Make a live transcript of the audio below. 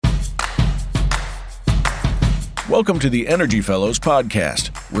Welcome to the Energy Fellows podcast,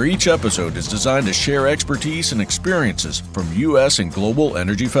 where each episode is designed to share expertise and experiences from U.S. and global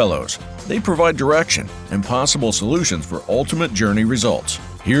energy fellows. They provide direction and possible solutions for ultimate journey results.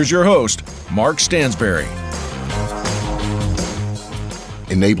 Here's your host, Mark Stansberry.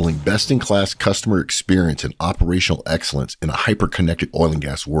 Enabling best-in-class customer experience and operational excellence in a hyper-connected oil and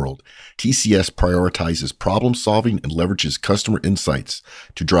gas world, TCS prioritizes problem-solving and leverages customer insights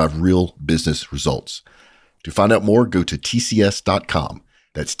to drive real business results. To find out more, go to tcs.com.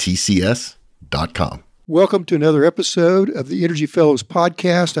 That's tcs.com. Welcome to another episode of the Energy Fellows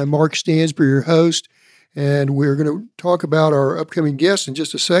podcast. I'm Mark Stansberry, your host, and we're going to talk about our upcoming guest in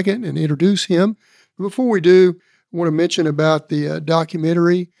just a second and introduce him. But before we do, I want to mention about the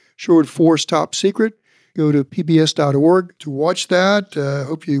documentary, Sherwood Forest Top Secret. Go to pbs.org to watch that. I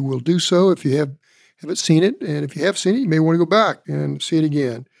hope you will do so if you haven't seen it. And if you have seen it, you may want to go back and see it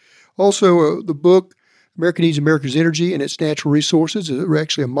again. Also, the book, America Needs America's Energy and Its Natural Resources, is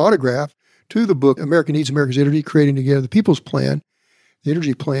actually a monograph to the book, America Needs America's Energy, Creating Together the People's Plan, the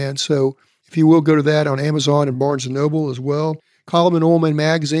Energy Plan. So if you will go to that on Amazon and Barnes & Noble as well. Column in Oilman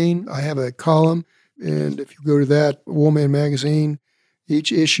Magazine. I have a column, and if you go to that, Oilman Magazine,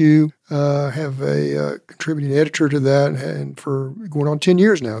 each issue have a contributing editor to that, and for going on 10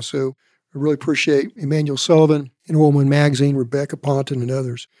 years now. So I really appreciate Emmanuel Sullivan in Oilman Magazine, Rebecca Ponton, and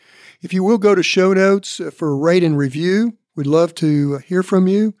others. If you will go to show notes for rate and review, we'd love to hear from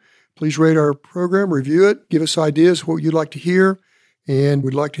you. Please rate our program, review it, give us ideas what you'd like to hear, and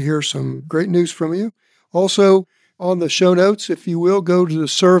we'd like to hear some great news from you. Also, on the show notes, if you will, go to the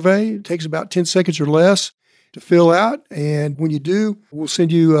survey. It takes about 10 seconds or less to fill out, and when you do, we'll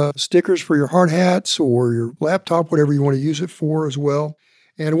send you stickers for your hard hats or your laptop, whatever you want to use it for as well.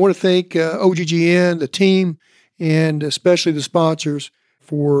 And I want to thank OGGN, the team, and especially the sponsors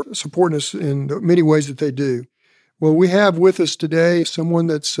for supporting us in the many ways that they do. Well, we have with us today someone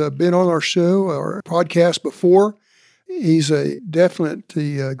that's been on our show, our podcast before. He's a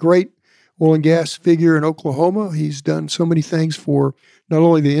definitely great oil and gas figure in Oklahoma. He's done so many things for not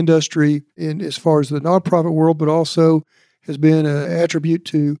only the industry in as far as the nonprofit world, but also has been an attribute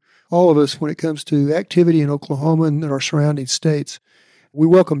to all of us when it comes to activity in Oklahoma and our surrounding states. We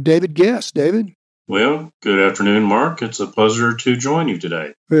welcome David Guest. David? Well, good afternoon, Mark. It's a pleasure to join you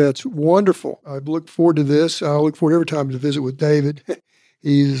today. It's wonderful. I've looked forward to this. I look forward every time to visit with David.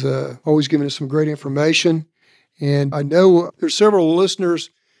 He's always giving us some great information. And I know there's several listeners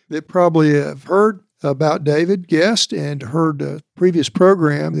that probably have heard about David Guest and heard a previous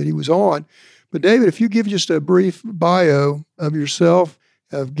program that he was on. But David, if you give just a brief bio of yourself,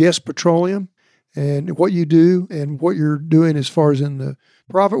 of Guest Petroleum, and what you do and what you're doing as far as in the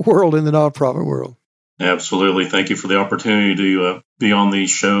profit world and the nonprofit world. Absolutely. Thank you for the opportunity to be on the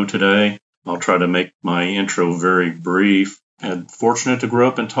show today. I'll try to make my intro very brief. I'm fortunate to grow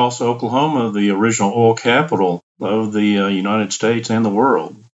up in Tulsa, Oklahoma, the original oil capital of the United States and the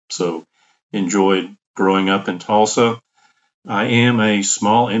world. So enjoyed growing up in Tulsa. I am a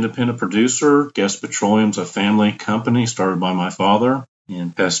small independent producer. Guest Petroleum's a family company started by my father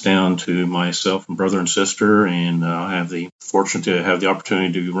and passed down to myself and brother and sister, and I have the fortune to have the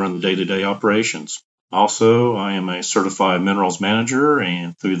opportunity to run the day-to-day operations. Also, I am a certified minerals manager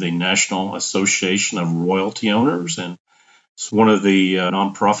and through the National Association of Royalty Owners, and it's one of the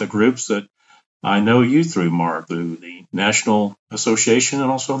nonprofit groups that I know you through, Mark, through the National Association and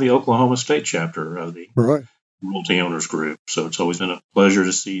also the Oklahoma State chapter of the Royalty Owners Group. So it's always been a pleasure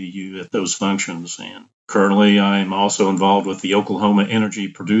to see you at those functions. And currently, I'm also involved with the Oklahoma Energy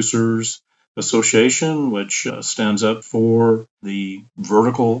Producers Association, which stands up for the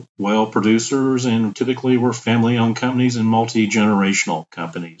vertical well producers, and typically we're family-owned companies and multi-generational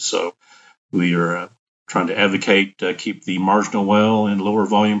companies. So we are trying to advocate keep the marginal well and lower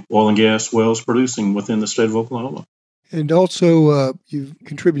volume oil and gas wells producing within the state of Oklahoma. And also, you've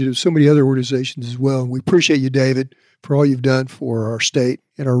contributed to so many other organizations as well. We appreciate you, David, for all you've done for our state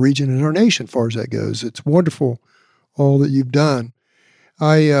and our region and our nation, as far as that goes. It's wonderful, all that you've done.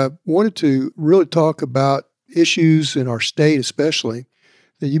 I wanted to really talk about issues in our state, especially,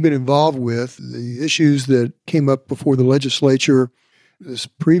 that you've been involved with, the issues that came up before the legislature this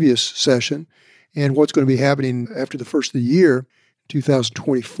previous session, and what's going to be happening after the first of the year,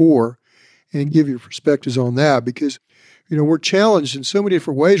 2024, and give your perspectives on that, because we're challenged in so many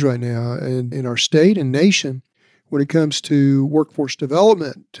different ways right now in our state and nation when it comes to workforce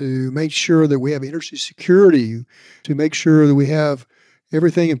development, to make sure that we have energy security, to make sure that we have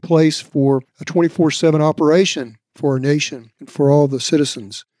everything in place for a 24/7 operation for our nation and for all the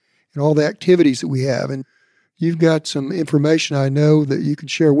citizens and all the activities that we have. And you've got some information I know that you can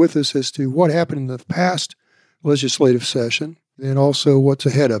share with us as to what happened in the past legislative session, and also what's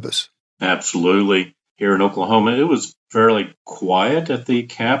ahead of us. Absolutely. Here in Oklahoma, it was fairly quiet at the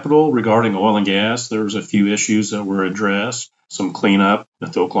Capitol regarding oil and gas. There was a few issues that were addressed, some cleanup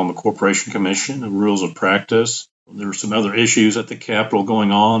at the Oklahoma Corporation Commission, the rules of practice. There were some other issues at the Capitol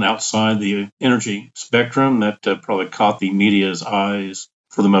going on outside the energy spectrum that probably caught the media's eyes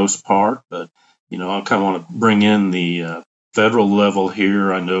for the most part. But, I kind of want to bring in the federal level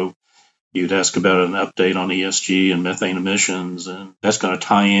here. I know you'd ask about an update on ESG and methane emissions, and that's going to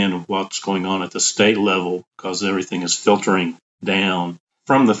tie in with what's going on at the state level because everything is filtering down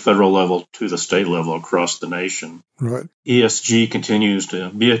from the federal level to the state level across the nation. Right. ESG continues to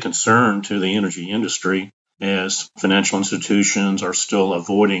be a concern to the energy industry as financial institutions are still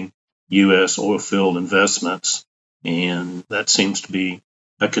avoiding U.S. oil field investments, and that seems to be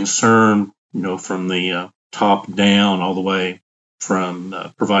a concern, from the top down all the way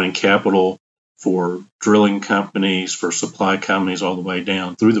from providing capital for drilling companies, for supply companies, all the way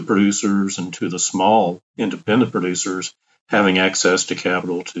down through the producers and to the small independent producers having access to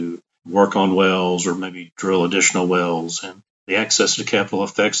capital to work on wells or maybe drill additional wells. And the access to capital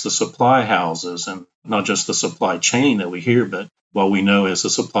affects the supply houses and not just the supply chain that we hear, but what we know as the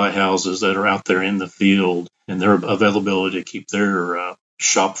supply houses that are out there in the field and their availability to keep their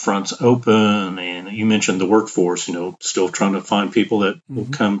shop fronts open. And you mentioned the workforce, still trying to find people that will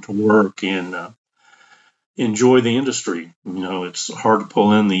come to work and enjoy the industry. It's hard to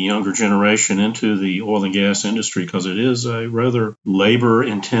pull in the younger generation into the oil and gas industry because it is a rather labor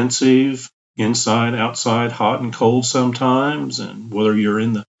intensive, inside, outside, hot and cold sometimes. And whether you're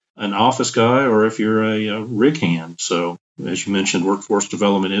in an office guy or if you're a rig hand. So as you mentioned, workforce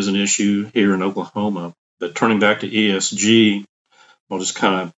development is an issue here in Oklahoma. But turning back to ESG, I'll just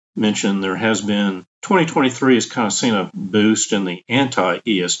kind of mention there has been 2023 has kind of seen a boost in the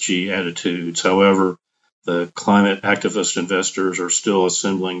anti-ESG attitudes. However, the climate activist investors are still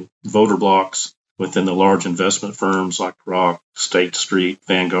assembling voter blocks within the large investment firms like Rock, State Street,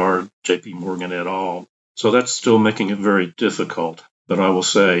 Vanguard, JP Morgan et al. So that's still making it very difficult. But I will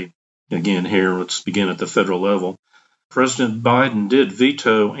say, again, here, let's begin at the federal level. President Biden did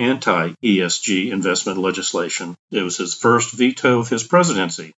veto anti-ESG investment legislation. It was his first veto of his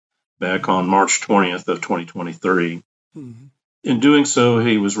presidency back on March 20th of 2023. Mm-hmm. In doing so,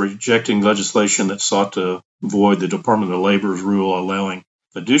 he was rejecting legislation that sought to avoid the Department of Labor's rule allowing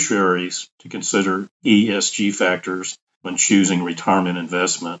fiduciaries to consider ESG factors when choosing retirement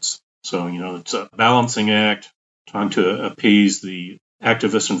investments. So, it's a balancing act, trying to appease the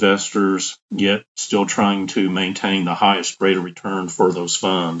activist investors, yet still trying to maintain the highest rate of return for those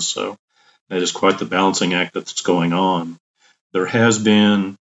funds. So that is quite the balancing act that's going on. There has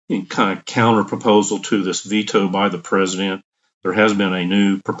been a kind of counter proposal to this veto by the president. There has been a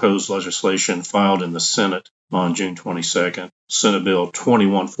new proposed legislation filed in the Senate on June 22nd. Senate Bill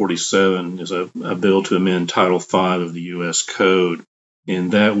 2147 is a bill to amend Title V of the U.S. Code,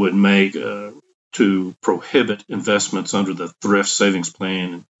 and that would make to prohibit investments under the thrift savings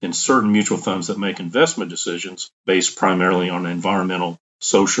plan in certain mutual funds that make investment decisions based primarily on environmental,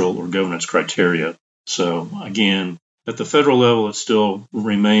 social, or governance criteria. So again, at the federal level, it still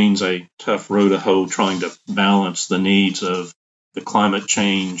remains a tough row to hoe trying to balance the needs of the climate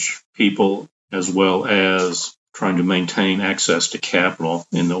change people as well as trying to maintain access to capital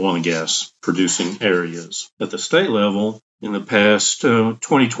in the oil and gas producing areas. At the state level, in the past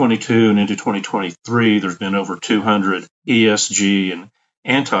 2022 and into 2023, there's been over 200 ESG and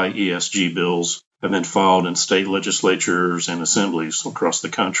anti-ESG bills have been filed in state legislatures and assemblies across the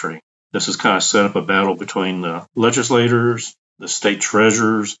country. This has kind of set up a battle between the legislators, the state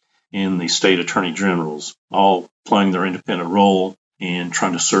treasurers, and the state attorney generals, all playing their independent role and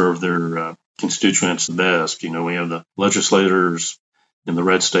trying to serve their constituents the best. We have the legislators in the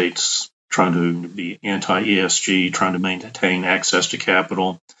red states trying to be anti-ESG, trying to maintain access to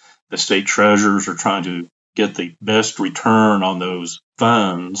capital. The state treasurers are trying to get the best return on those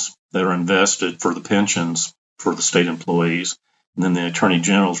funds that are invested for the pensions for the state employees. And then the attorney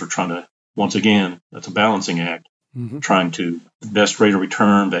generals are trying to, once again, that's a balancing act, trying to the best rate of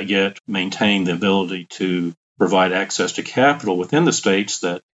return, but yet maintain the ability to provide access to capital within the states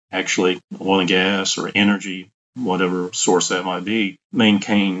that actually oil and gas or energy, whatever source that might be,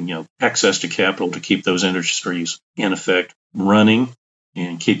 maintain access to capital to keep those industries in effect running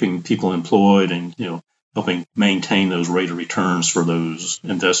and keeping people employed and helping maintain those rate of returns for those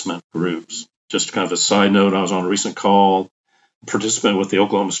investment groups. Just kind of a side note, I was on a recent call, participant with the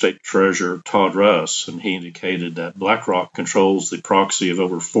Oklahoma State Treasurer Todd Russ, and he indicated that BlackRock controls the proxy of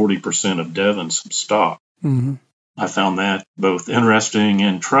over 40% of Devon's stock. Mm-hmm. I found that both interesting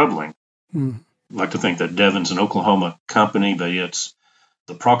and troubling. like to think that Devon's an Oklahoma company, but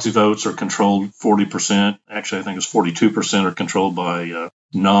the proxy votes are controlled 40%. Actually, I think it's 42% are controlled by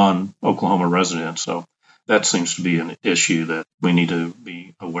non-Oklahoma residents. So that seems to be an issue that we need to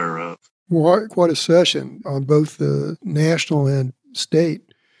be aware of. Quite a session on both the national and state.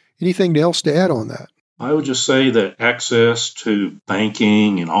 Anything else to add on that? I would just say that access to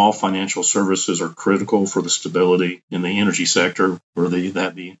banking and all financial services are critical for the stability in the energy sector, whether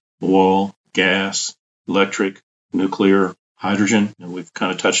that be oil, gas, electric, nuclear, hydrogen. And we've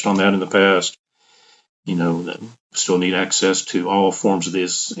kind of touched on that in the past. That we still need access to all forms of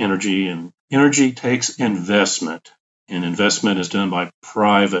this energy, and energy takes investment, and investment is done by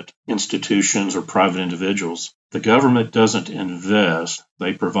private institutions or private individuals. The government doesn't invest.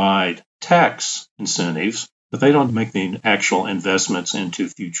 They provide tax incentives, but they don't make the actual investments into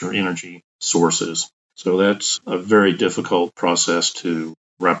future energy sources. So that's a very difficult process to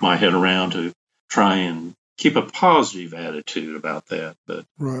wrap my head around, to try and keep a positive attitude about that. But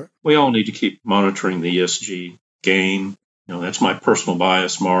we all need to keep monitoring the ESG game. That's my personal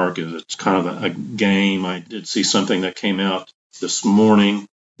bias, Mark, is it's kind of a game. I did see something that came out this morning.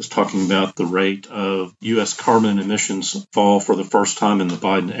 Was talking about the rate of U.S. carbon emissions fall for the first time in the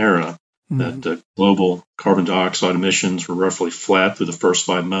Biden era, that global carbon dioxide emissions were roughly flat through the first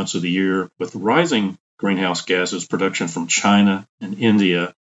 5 months of the year, with rising greenhouse gases production from China and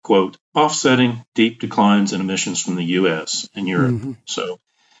India, quote, offsetting deep declines in emissions from the U.S. and Europe. So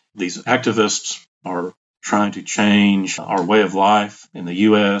these activists are trying to change our way of life in the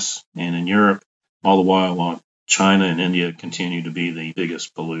U.S. and in Europe, all the while China and India continue to be the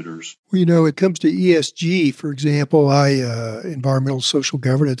biggest polluters. Well, it comes to ESG, for example, environmental social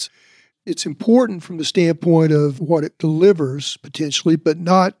governance. It's important from the standpoint of what it delivers potentially, but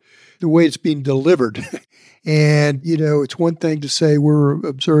not the way it's being delivered. And, it's one thing to say we're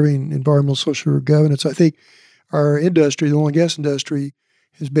observing environmental social governance. I think our industry, the oil and gas industry,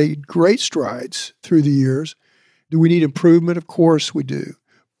 has made great strides through the years. Do we need improvement? Of course we do.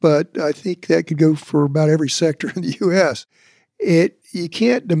 But I think that could go for about every sector in the U.S. You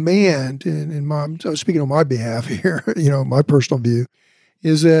can't demand, and I'm speaking on my behalf here, my personal view,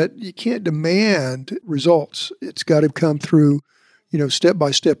 is that you can't demand results. It's got to come through,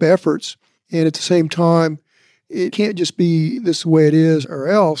 step-by-step efforts. And at the same time, it can't just be this way it is or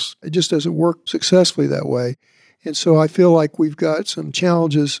else. It just doesn't work successfully that way. And so I feel like we've got some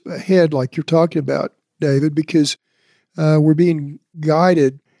challenges ahead, like you're talking about, David, because we're being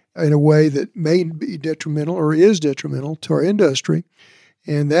guided in a way that may be detrimental or is detrimental to our industry.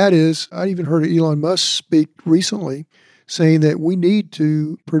 And that is, I even heard Elon Musk speak recently saying that we need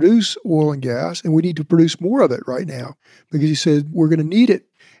to produce oil and gas, and we need to produce more of it right now, because he said we're going to need it.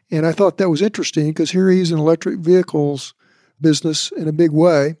 And I thought that was interesting, because here he's in electric vehicles business in a big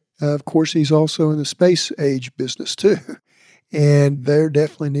way. Of course, he's also in the space age business too. And they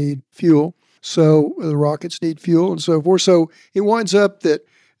definitely need fuel. So the rockets need fuel and so forth. So it winds up that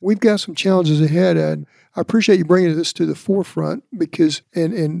we've got some challenges ahead, and I appreciate you bringing this to the forefront because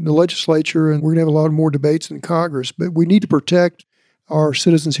in the legislature, and we're going to have a lot more debates in Congress, but we need to protect our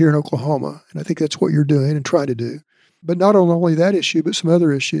citizens here in Oklahoma, and I think that's what you're doing and trying to do. But not only that issue, but some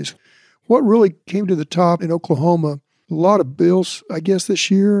other issues. What really came to the top in Oklahoma, a lot of bills, I guess, this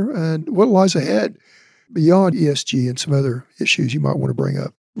year, and what lies ahead beyond ESG and some other issues you might want to bring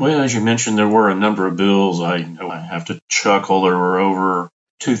up? Well, as you mentioned, there were a number of bills. I have to chuckle. There were over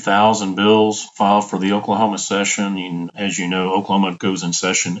 2,000 bills filed for the Oklahoma session. And as you know, Oklahoma goes in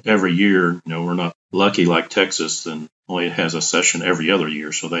session every year. We're not lucky like Texas, and only it has a session every other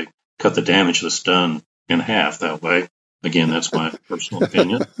year. So they cut the damage that's done in half that way. Again, that's my personal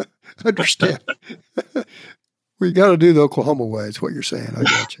opinion. I understand. We got to do the Oklahoma way, is what you're saying. I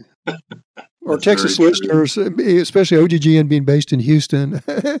got you. Or Texas listeners, especially OGGN being based in Houston,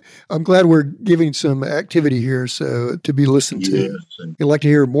 I'm glad we're giving some activity here so to be listened to. Yes. I'd like to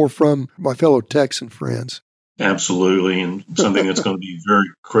hear more from my fellow Texan friends. Absolutely, and something that's going to be very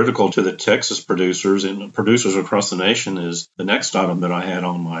critical to the Texas producers and producers across the nation is the next item that I had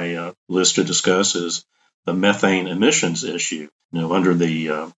on my list to discuss is the methane emissions issue. Under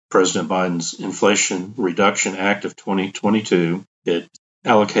the President Biden's Inflation Reduction Act of 2022, it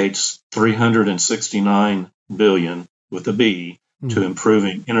allocates $369 billion with a B to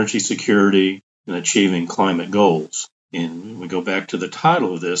improving energy security and achieving climate goals. And we go back to the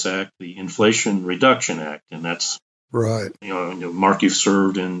title of this act, the Inflation Reduction Act, and that's right. Mark, you've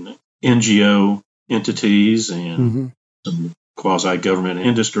served in NGO entities and some quasi-government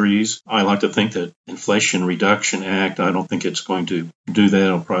industries. I like to think that Inflation Reduction Act, I don't think it's going to do that.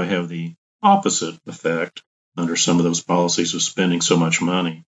 It'll probably have the opposite effect under some of those policies of spending so much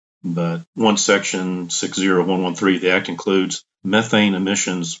money. But one section 60113 of the Act includes methane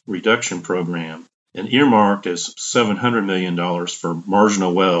emissions reduction program and earmarked as $700 million for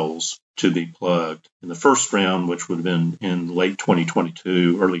marginal wells to be plugged. In the first round, which would have been in late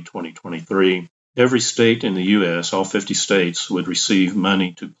 2022, early 2023, every state in the U.S., all 50 states, would receive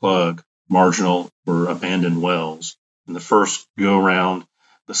money to plug marginal or abandoned wells. In the first go-round,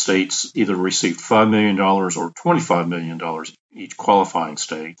 the states either received $5 million or $25 million, each qualifying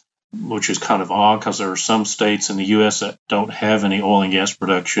state, which is kind of odd because there are some states in the U.S. that don't have any oil and gas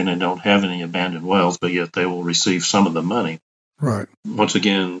production and don't have any abandoned wells, but yet they will receive some of the money. Right. Once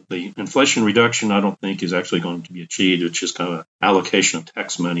again, the inflation reduction I don't think is actually going to be achieved. It's just kind of an allocation of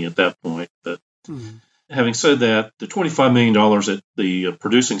tax money at that point. But having said that, the $25 million that the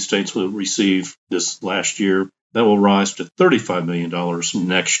producing states will receive this last year, that will rise to $35 million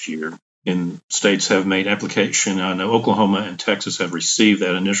next year. And states have made application. I know Oklahoma and Texas have received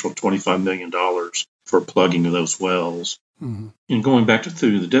that initial $25 million for plugging of those wells. And going back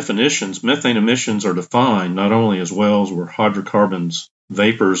through the definitions, methane emissions are defined not only as wells where hydrocarbons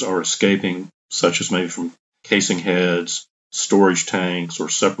vapors are escaping, such as maybe from casing heads, storage tanks, or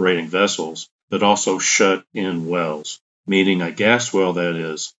separating vessels, but also shut-in wells, meaning a gas well that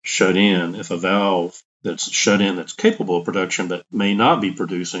is shut in if a valve that's shut in that's capable of production but may not be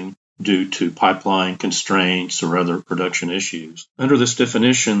producing due to pipeline constraints or other production issues. Under this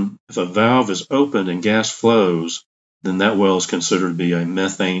definition, if a valve is opened and gas flows, then that well is considered to be a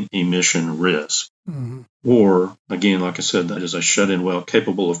methane emission risk. Or, again, like I said, that is a shut-in well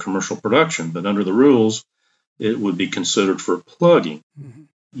capable of commercial production, but under the rules, it would be considered for plugging.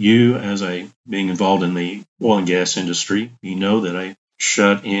 You, as being involved in the oil and gas industry, you know that a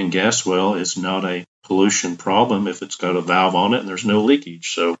shut-in gas well is not a pollution problem if it's got a valve on it and there's no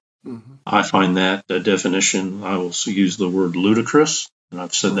leakage. So I find that definition, I will use the word ludicrous, and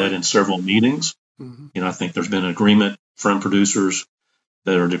I've said that in several meetings. I think there's been an agreement from producers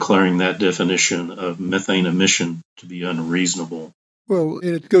that are declaring that definition of methane emission to be unreasonable. Well,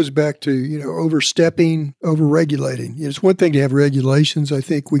 and it goes back to, overstepping, over-regulating. It's one thing to have regulations. I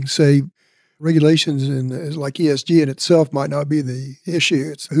think we can say regulations like ESG in itself might not be the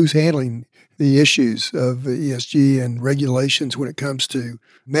issue. It's who's handling the issues of ESG and regulations when it comes to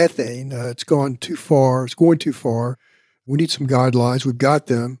methane. It's gone too far. It's going too far. We need some guidelines. We've got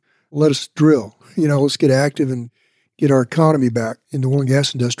them. Let us drill. Let's get active and get our economy back in the oil and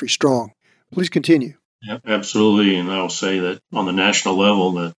gas industry strong. Please continue. Yeah, absolutely. And I'll say that on the national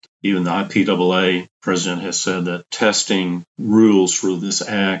level, that even the IPAA president has said that testing rules for this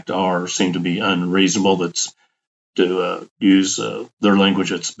act seem to be unreasonable. That's to use their language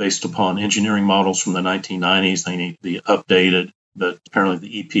that's based upon engineering models from the 1990s. They need to be updated. But apparently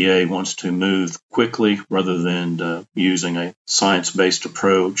the EPA wants to move quickly rather than using a science-based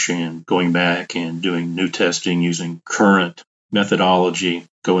approach and going back and doing new testing using current methodology,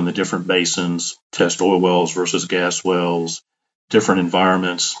 go in the different basins, test oil wells versus gas wells, different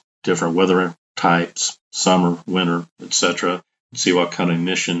environments, different weather types, summer, winter, etc., and see what kind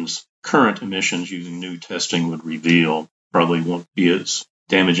of current emissions using new testing would reveal. Probably won't be as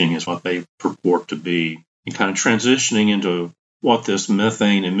damaging as what they purport to be. And kind of transitioning into what this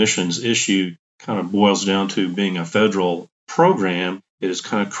methane emissions issue kind of boils down to being a federal program, it has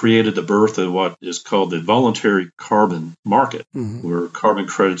kind of created the birth of what is called the voluntary carbon market, where carbon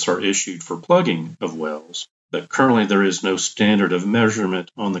credits are issued for plugging of wells. But currently there is no standard of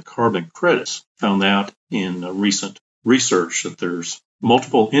measurement on the carbon credits. Found out in recent research that there's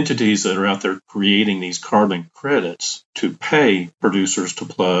multiple entities that are out there creating these carbon credits to pay producers to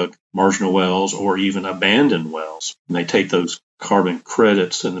plug marginal wells or even abandoned wells. And they take those carbon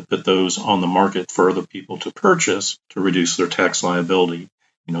credits and put those on the market for other people to purchase to reduce their tax liability,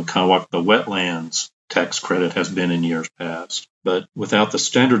 kind of like the wetlands tax credit has been in years past. But without the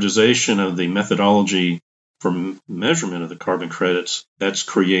standardization of the methodology for measurement of the carbon credits, that's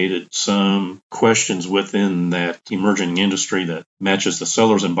created some questions within that emerging industry that matches the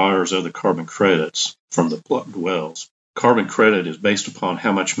sellers and buyers of the carbon credits from the plugged wells. Carbon credit is based upon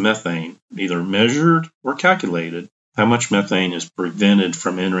how much methane, either measured or calculated, how much methane is prevented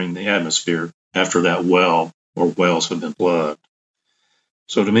from entering the atmosphere after that well or wells have been plugged.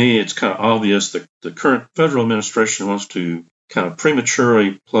 So to me, it's kind of obvious that the current federal administration wants to kind of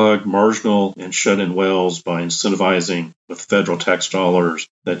prematurely plug marginal and shut-in wells by incentivizing with federal tax dollars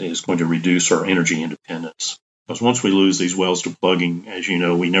that is going to reduce our energy independence. Because once we lose these wells to plugging, as you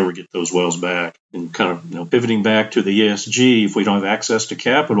know, we never get those wells back. And kind of pivoting back to the ESG, if we don't have access to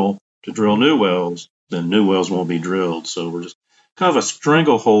capital to drill new wells, then new wells won't be drilled. So we're just kind of a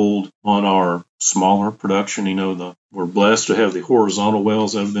stranglehold on our smaller production. We're blessed to have the horizontal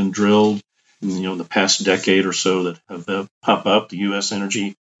wells that have been drilled in the past decade or so that have pumped up the U.S.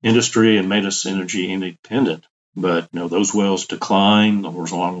 energy industry and made us energy independent. But those wells decline. The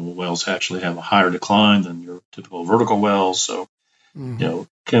horizontal wells actually have a higher decline than your typical vertical wells. So,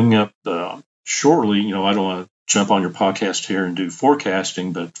 coming up shortly, I don't want to jump on your podcast here and do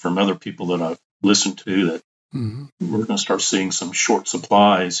forecasting, but from other people that I've listened to, that we're going to start seeing some short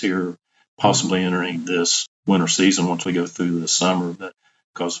supplies here, possibly entering this winter season once we go through the summer. But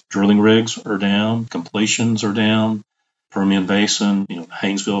because drilling rigs are down, completions are down. Permian Basin,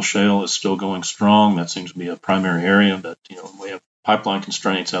 Haynesville Shale is still going strong. That seems to be a primary area, but we have pipeline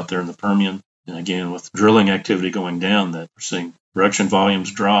constraints out there in the Permian. And again, with drilling activity going down, that we're seeing production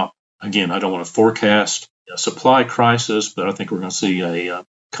volumes drop. Again, I don't want to forecast a supply crisis, but I think we're going to see a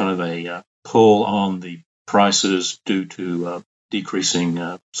kind of a pull on the prices due to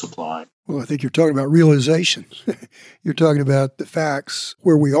decreasing supply. Well, I think you're talking about realization. You're talking about the facts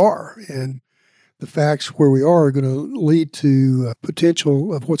where we are, and the facts where we are going to lead to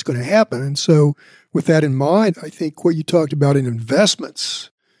potential of what's going to happen. And so with that in mind, I think what you talked about in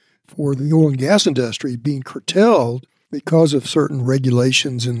investments for the oil and gas industry being curtailed because of certain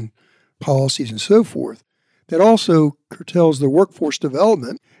regulations and policies and so forth, that also curtails the workforce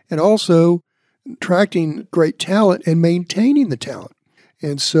development and also attracting great talent and maintaining the talent.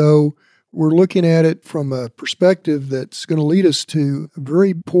 And so we're looking at it from a perspective that's going to lead us to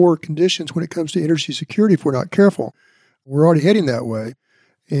very poor conditions when it comes to energy security if we're not careful. We're already heading that way.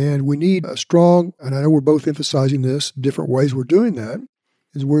 And we need a strong, and I know we're both emphasizing this, different ways we're doing that,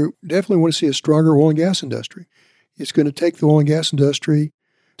 is we definitely want to see a stronger oil and gas industry. It's going to take the oil and gas industry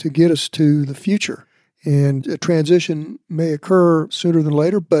to get us to the future. And a transition may occur sooner than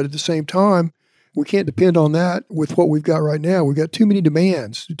later, but at the same time, we can't depend on that with what we've got right now. We've got too many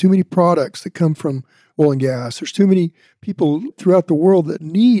demands, too many products that come from oil and gas. There's too many people throughout the world that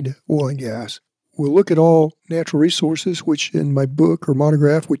need oil and gas. We'll look at all natural resources, which in my book or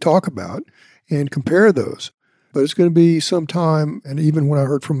monograph we talk about, and compare those. But it's going to be some time, and even when I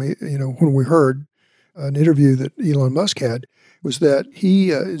heard from, when we heard an interview that Elon Musk had, was that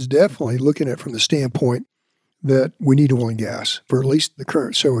he is definitely looking at it from the standpoint that we need oil and gas for at least the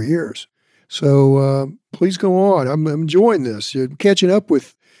current several years. So please go on. I'm enjoying this. You're catching up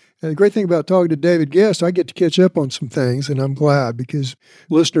with, and the great thing about talking to David Guest, I get to catch up on some things, and I'm glad because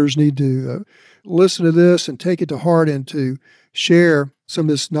listeners need to listen to this and take it to heart and to share some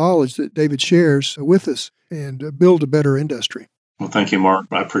of this knowledge that David shares with us and build a better industry. Well, thank you, Mark.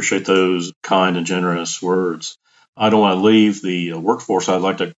 I appreciate those kind and generous words. I don't want to leave the workforce. I'd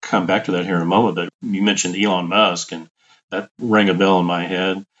like to come back to that here in a moment, but you mentioned Elon Musk, and that rang a bell in my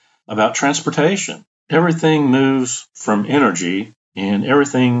head about transportation. Everything moves from energy, and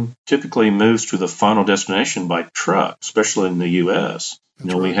everything typically moves to the final destination by truck, especially in the U.S.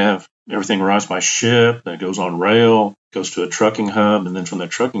 We have everything arrives by ship, that goes on rail, goes to a trucking hub, and then from that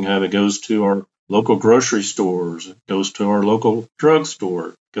trucking hub, it goes to our local grocery stores, it goes to our local drugstore,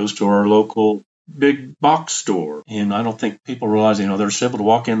 it goes to our local big box store. And I don't think people realize, they're able to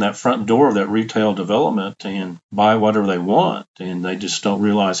walk in that front door of that retail development and buy whatever they want. And they just don't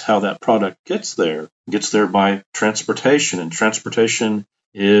realize how that product gets there. It gets there by transportation. And transportation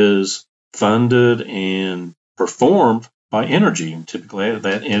is funded and performed by energy. And typically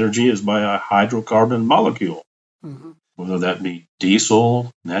that energy is by a hydrocarbon molecule, whether that be diesel,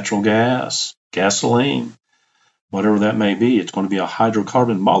 natural gas, gasoline. Whatever that may be, it's going to be a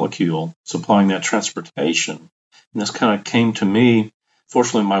hydrocarbon molecule supplying that transportation. And this kind of came to me.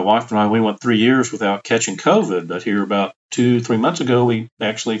 Fortunately, my wife and I, we went 3 years without catching COVID, but here about 2-3 months ago, we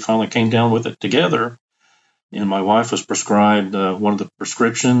actually finally came down with it together. And my wife was prescribed one of the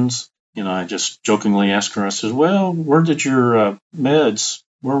prescriptions. And I just jokingly asked her, I said, well, where did your meds,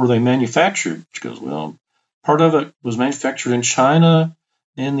 where were they manufactured? She goes, well, part of it was manufactured in China,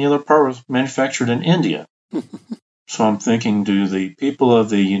 and the other part was manufactured in India. So I'm thinking, do the people of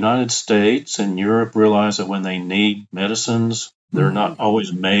the United States and Europe realize that when they need medicines, they're not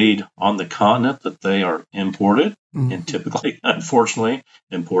always made on the continent, that they are imported, and typically, unfortunately,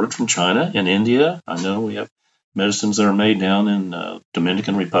 imported from China and India? I know we have medicines that are made down in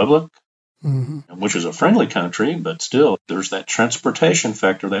Dominican Republic, which is a friendly country, but still, there's that transportation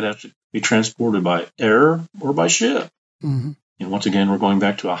factor that has to be transported by air or by ship. And once again, we're going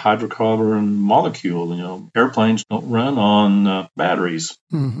back to a hydrocarbon molecule. Airplanes don't run on batteries,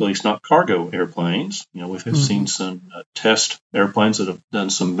 at least not cargo airplanes. We've seen some test airplanes that have done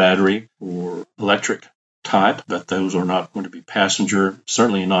some battery or electric type, but those are not going to be passenger,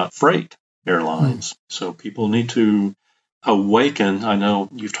 certainly not freight airlines. So people need to awaken. I know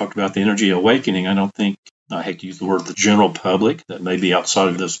you've talked about the energy awakening. I hate to use the word the general public that may be outside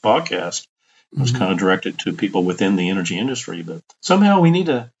of this podcast. It was kind of directed to people within the energy industry, but somehow we need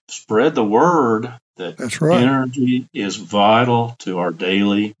to spread the word that energy is vital to our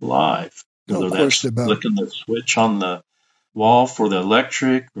daily life. Whether that's flicking the switch on the wall for the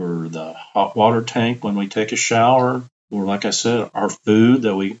electric or the hot water tank when we take a shower, or like I said, our food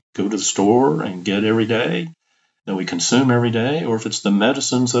that we go to the store and get every day, that we consume every day, or if it's the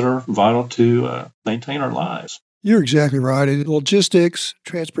medicines that are vital to maintain our lives. You're exactly right. Logistics,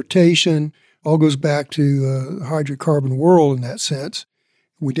 transportation, all goes back to the hydrocarbon world in that sense.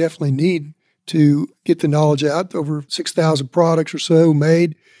 We definitely need to get the knowledge out. Over 6,000 products or so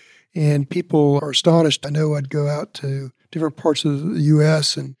made, and people are astonished. I know I'd go out to different parts of the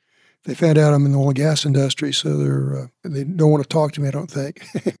U.S., and they found out I'm in the oil and gas industry, so they don't want to talk to me, I don't think.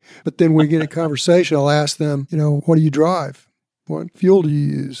 But then we get a conversation. I'll ask them, what do you drive? What fuel do you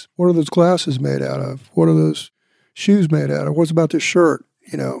use? What are those glasses made out of? What are those shoes made out of? What's about this shirt?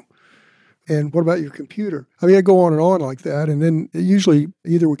 And what about your computer? I go on and on like that. And then usually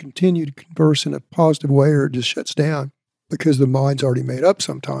either we continue to converse in a positive way or it just shuts down because the mind's already made up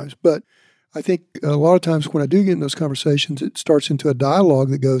sometimes. But I think a lot of times when I do get in those conversations, it starts into a dialogue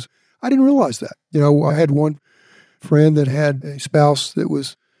that goes, I didn't realize that. I had one friend that had a spouse that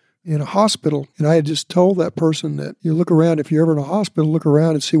was in a hospital, and I had just told that person that you look around, if you're ever in a hospital, look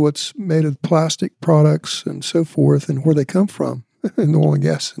around and see what's made of plastic products and so forth and where they come from in the oil and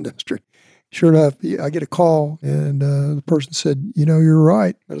gas industry. Sure enough, I get a call, and the person said, you're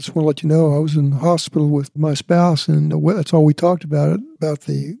right. I just want to let you know I was in the hospital with my spouse, and that's all we talked about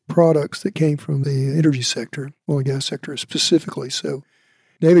the products that came from the energy sector, oil and gas sector specifically. So,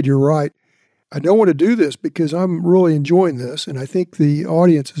 David, you're right. I don't want to do this because I'm really enjoying this, and I think the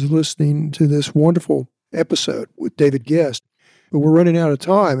audience is listening to this wonderful episode with David Guest. But we're running out of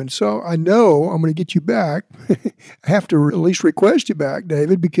time, and so I know I'm going to get you back. I have to at least request you back,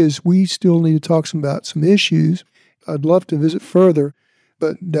 David, because we still need to talk about some issues. I'd love to visit further.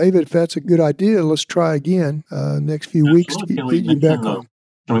 But, David, if that's a good idea, let's try again next few weeks to get you back on.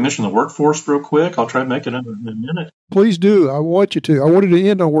 Can we mention the workforce real quick? I'll try to make it in a minute. Please do. I want you to. I wanted to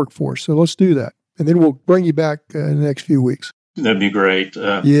end on workforce, so let's do that. And then we'll bring you back in the next few weeks. That'd be great.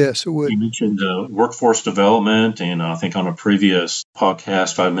 Yes, it would. You mentioned workforce development, and I think on a previous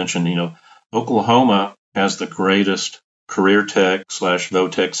podcast I mentioned, Oklahoma has the greatest career tech /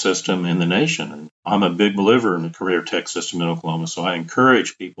 VOTech system in the nation. And I'm a big believer in the career tech system in Oklahoma, so I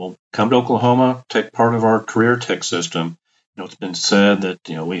encourage people, come to Oklahoma, take part of our career tech system. It's been said that,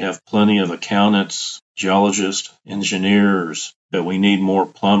 we have plenty of accountants, geologists, engineers, but we need more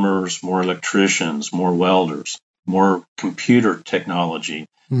plumbers, more electricians, more welders, more computer technology.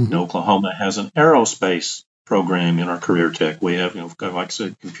 Mm-hmm. Oklahoma has an aerospace program in our career tech. We have, like I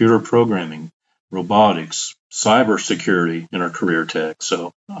said, computer programming, robotics, cybersecurity in our career tech.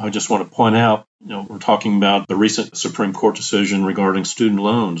 So I just want to point out, we're talking about the recent Supreme Court decision regarding student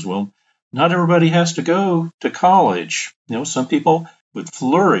loans. Well, not everybody has to go to college. Some people would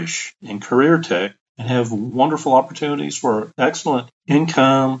flourish in career tech and have wonderful opportunities for excellent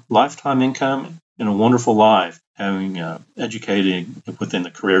income, lifetime income, and a wonderful life, having educating within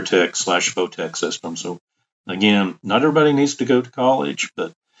the career tech / VOTech system. So again, not everybody needs to go to college,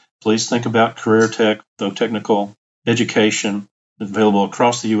 but please think about career tech, technical education available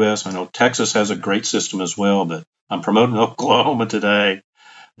across the U.S. I know Texas has a great system as well, but I'm promoting Oklahoma today.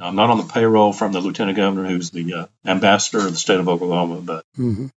 I'm not on the payroll from the lieutenant governor, who's the ambassador of the state of Oklahoma, but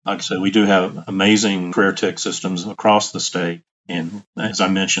like I said, we do have amazing career tech systems across the state. And as I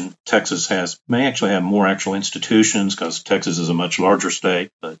mentioned, Texas may actually have more actual institutions because Texas is a much larger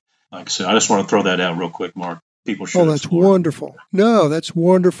state. But like I said, I just want to throw that out real quick, Mark. People should. Oh, that's wonderful. No, that's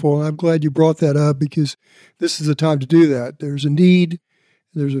wonderful. I'm glad you brought that up because this is the time to do that. There's a need.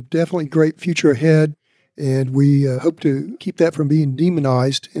 There's a definitely great future ahead. And we hope to keep that from being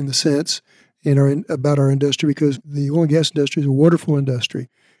demonized in the sense about our industry, because the oil and gas industry is a wonderful industry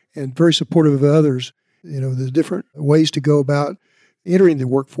and very supportive of others. There's different ways to go about entering the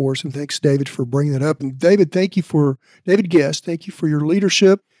workforce. And thanks, David, for bringing that up. And David Guest, thank you for your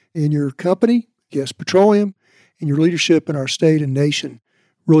leadership in your company, Guest Petroleum, and your leadership in our state and nation.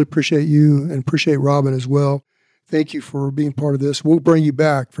 Really appreciate you and appreciate Robin as well. Thank you for being part of this. We'll bring you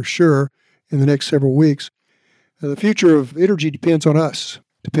back for sure in the next several weeks. The future of energy depends on us,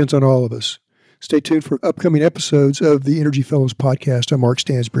 depends on all of us. Stay tuned for upcoming episodes of the Energy Fellows podcast. I'm Mark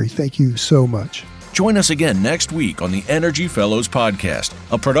Stansbury. Thank you so much. Join us again next week on the Energy Fellows podcast,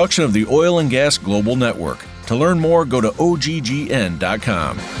 a production of the Oil and Gas Global Network. To learn more, go to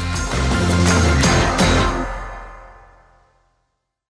oggn.com.